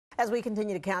As we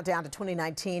continue to count down to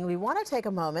 2019, we want to take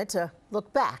a moment to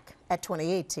look back at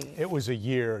 2018. It was a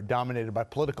year dominated by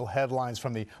political headlines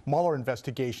from the Mueller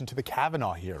investigation to the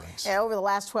Kavanaugh hearings. And over the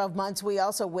last 12 months, we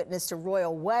also witnessed a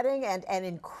royal wedding and an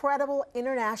incredible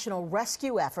international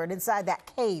rescue effort inside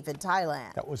that cave in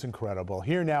Thailand. That was incredible.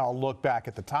 Here now, a look back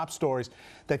at the top stories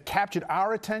that captured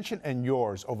our attention and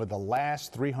yours over the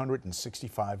last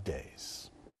 365 days.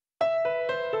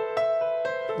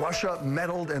 Russia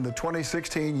meddled in the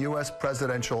 2016 U.S.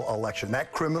 presidential election.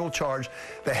 That criminal charge,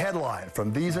 the headline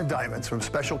from these indictments from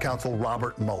special counsel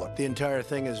Robert Mueller. The entire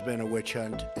thing has been a witch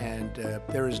hunt, and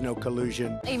there is no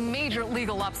collusion. A major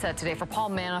legal upset today for Paul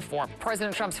Manafort,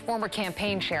 President Trump's former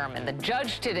campaign chairman. The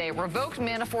judge today revoked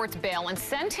Manafort's bail and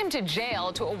sent him to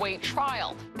jail to await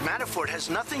trial. Manafort has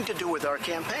nothing to do with our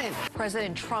campaign.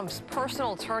 President Trump's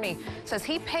personal attorney says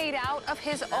he paid out of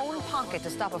his own pocket to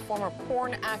stop a former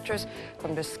porn actress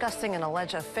from discussing an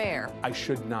alleged affair. I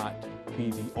should not be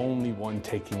the only one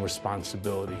taking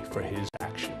responsibility for his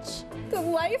actions. The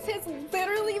life has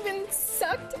literally been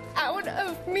sucked out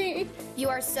of me. You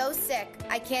are so sick.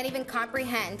 I can't even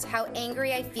comprehend how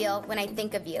angry I feel when I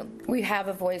think of you. We have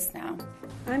a voice now.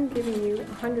 I'm giving you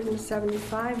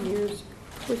 175 years,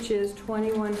 which is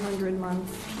 2,100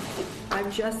 months.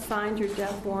 I've just signed your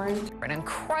death warrant. An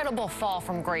incredible fall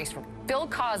from grace from Bill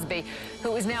Cosby,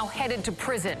 who is now headed to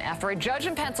prison after a judge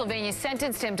in Pennsylvania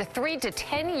sentenced him to 3 to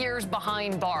 10 years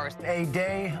behind bars. A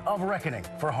day of reckoning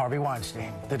for Harvey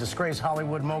Weinstein. The disgraced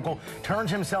Hollywood mogul turned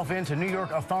himself in to New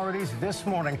York authorities this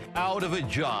morning. Out of a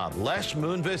job, Les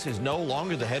Moonves is no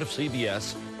longer the head of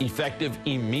CBS, effective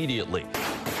immediately.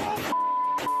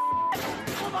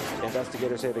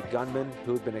 Investigators say the gunman,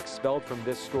 who had been expelled from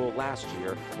this school last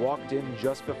year, walked in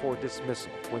just before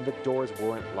dismissal when the doors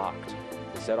weren't locked.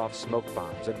 He set off smoke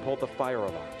bombs and pulled the fire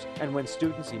alarms. And when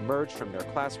students emerged from their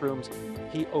classrooms,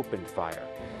 he opened fire.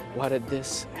 Why did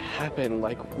this happen?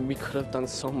 Like, we could have done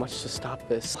so much to stop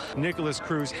this. Nicholas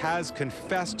Cruz has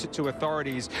confessed to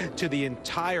authorities to the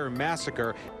entire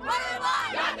massacre. What do you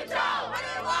want? Got control! What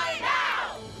do you want now?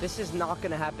 This is not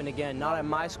going to happen again. Not at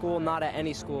my school, not at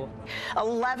any school.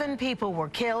 11 people were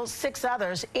killed, 6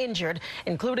 others injured,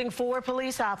 including 4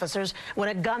 police officers, when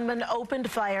a gunman opened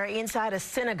fire inside a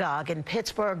synagogue in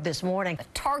Pittsburgh this morning. The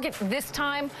target this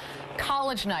time,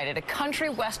 college night at a country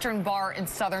western bar in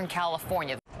Southern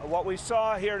California. What we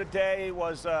saw here today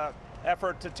was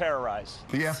effort to terrorize.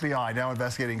 The FBI now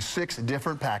investigating 6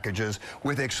 different packages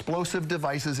with explosive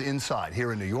devices inside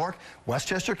here in New York,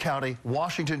 Westchester County,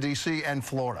 Washington, D.C., and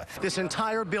Florida. This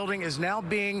entire building is now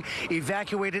being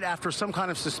evacuated after some kind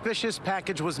of suspicious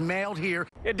package was mailed here.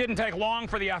 It didn't take long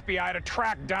for the FBI to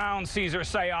track down Cesar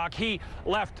Sayoc. He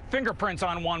left fingerprints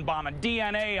on one bomb and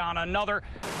DNA on another.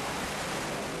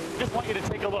 Just want you to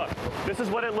take a look. This is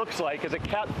what it looks like as a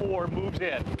Cat 4 moves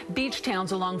in. Beach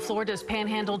towns along Florida's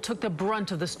panhandle took the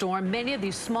brunt of the storm. Many of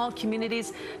these small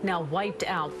communities now wiped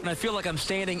out. I feel like I'm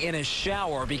standing in a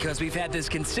shower because we've had this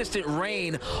consistent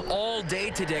rain all day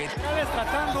today.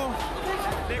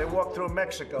 They walk through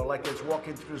Mexico like it's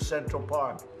walking through Central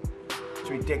Park. It's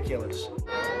ridiculous.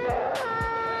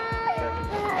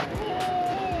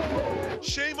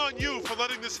 Shame on you for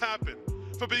letting this happen,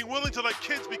 for being willing to let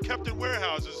kids be kept in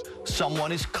warehouses.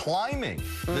 Someone is climbing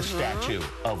the Statue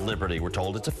of Liberty. We're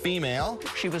told it's a female.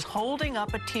 She was holding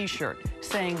up a T-shirt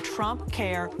saying Trump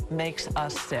care makes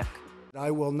us sick.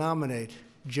 I will nominate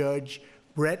Judge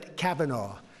Brett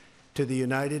Kavanaugh to the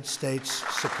United States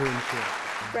Supreme Court.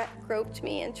 Brett groped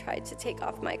me and tried to take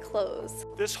off my clothes.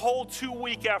 This whole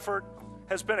 2-week effort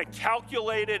has been a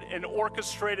calculated and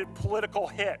orchestrated political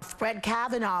hit. Brett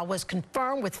Kavanaugh was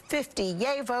confirmed with 50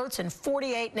 yay votes and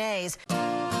 48 nays.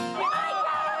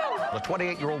 A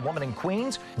 28-year-old woman in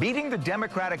Queens beating the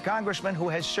Democratic congressman who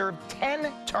has served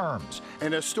 10 terms.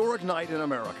 An historic night in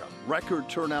America. Record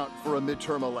turnout for a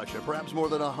midterm election. Perhaps more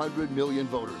than 100 million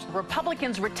voters.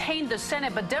 Republicans retained the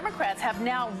Senate, but Democrats have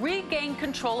now regained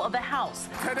control of the House.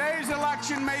 Today's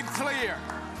election made clear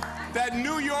that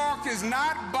New York is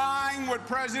not buying what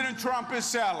President Trump is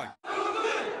selling.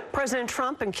 President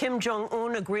Trump and Kim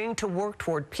Jong-un agreeing to work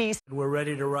toward peace. We're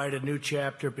ready to write a new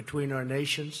chapter between our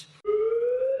nations.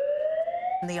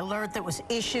 The alert that was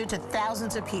issued to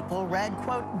thousands of people read,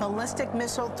 quote, ballistic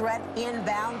missile threat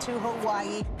inbound to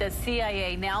Hawaii. The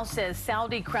CIA now says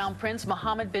Saudi Crown Prince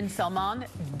Mohammed bin Salman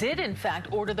did, in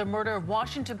fact, order the murder of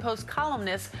Washington Post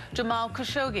columnist Jamal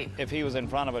Khashoggi. If he was in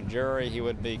front of a jury, he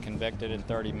would be convicted in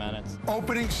 30 minutes.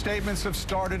 Opening statements have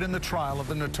started in the trial of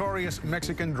the notorious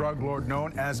Mexican drug lord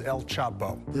known as El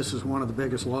Chapo. This is one of the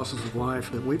biggest losses of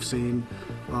life that we've seen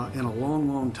in a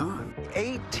long, long time.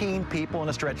 18 people in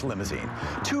a stretch limousine,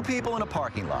 2 people in a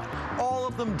parking lot, all of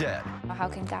of them dead. How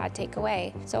can God take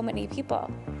away so many people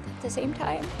at the same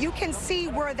time? You can see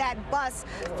where that bus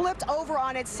flipped over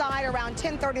on its side around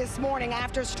 10:30 this morning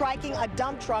after striking a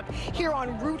dump truck here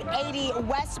on Route 80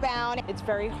 westbound. It's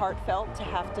very heartfelt to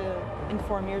have to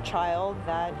inform your child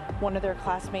that one of their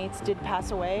classmates did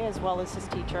pass away, as well as his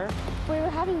teacher. We were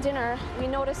having dinner. We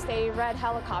noticed a red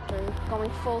helicopter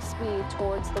going full speed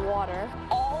towards the water.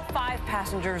 All 5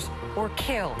 passengers were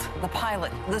killed. The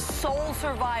pilot, the sole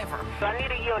survivor. I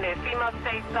need a unit. FEMA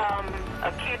states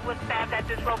a kid was stabbed at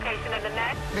this location in the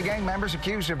neck. The gang members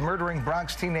accused of murdering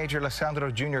Bronx teenager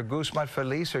Lissandro Jr. Guzman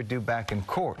Feliz are due back in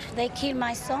court. They killed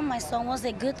my son. My son was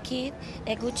a good kid,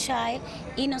 a good child,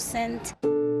 innocent.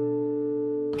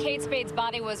 Kate Spade's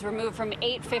body was removed from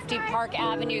 850 Park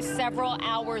Avenue several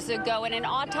hours ago, and an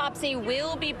autopsy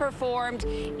will be performed,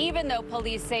 even though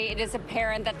police say it is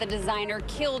apparent that the designer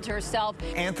killed herself.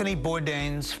 Anthony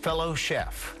Bourdain's fellow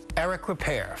chef, Eric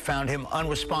Repair, found him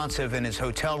unresponsive in his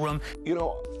hotel room. You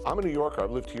know, I'm a New Yorker.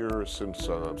 I've lived here since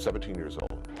 17 years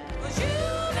old.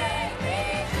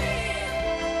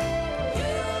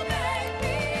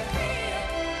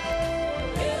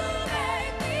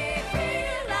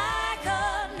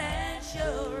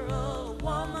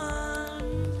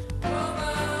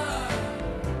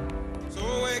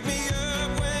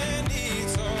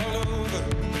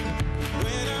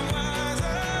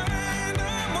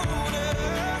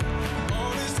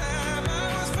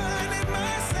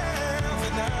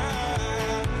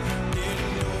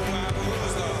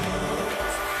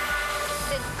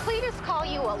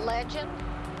 A legend?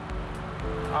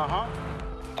 Uh-huh.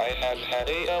 I have had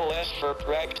ALS for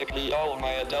practically all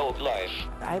my adult life.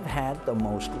 I've had the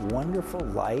most wonderful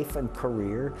life and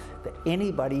career that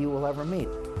anybody you will ever meet.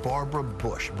 Barbara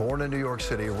Bush, born in New York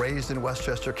City, raised in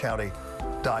Westchester County,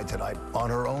 died tonight on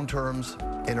her own terms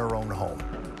in her own home.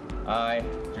 I,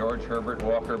 George Herbert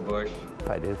Walker Bush.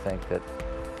 I do think that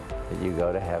you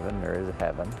go to heaven, there is a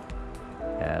heaven,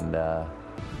 and I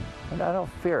don't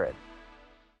fear it.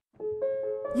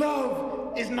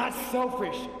 Love is not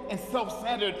selfish and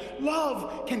self-centered.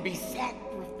 Love can be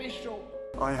sacrificial.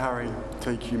 I, Harry,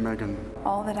 take you, Meghan.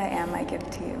 All that I am, I give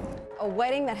to you. A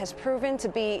wedding that has proven to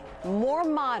be more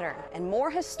modern and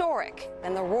more historic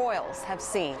than the royals have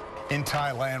seen. In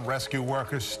Thailand, rescue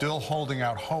workers still holding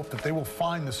out hope that they will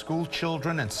find the school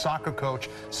children and soccer coach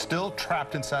still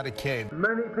trapped inside a cave.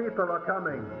 Many people are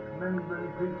coming. Many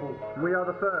people. We are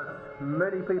the first.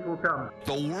 Many people come.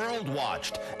 The world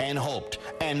watched and hoped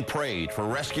and prayed for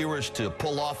rescuers to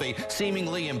pull off a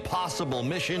seemingly impossible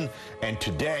mission, and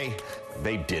today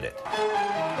they did it.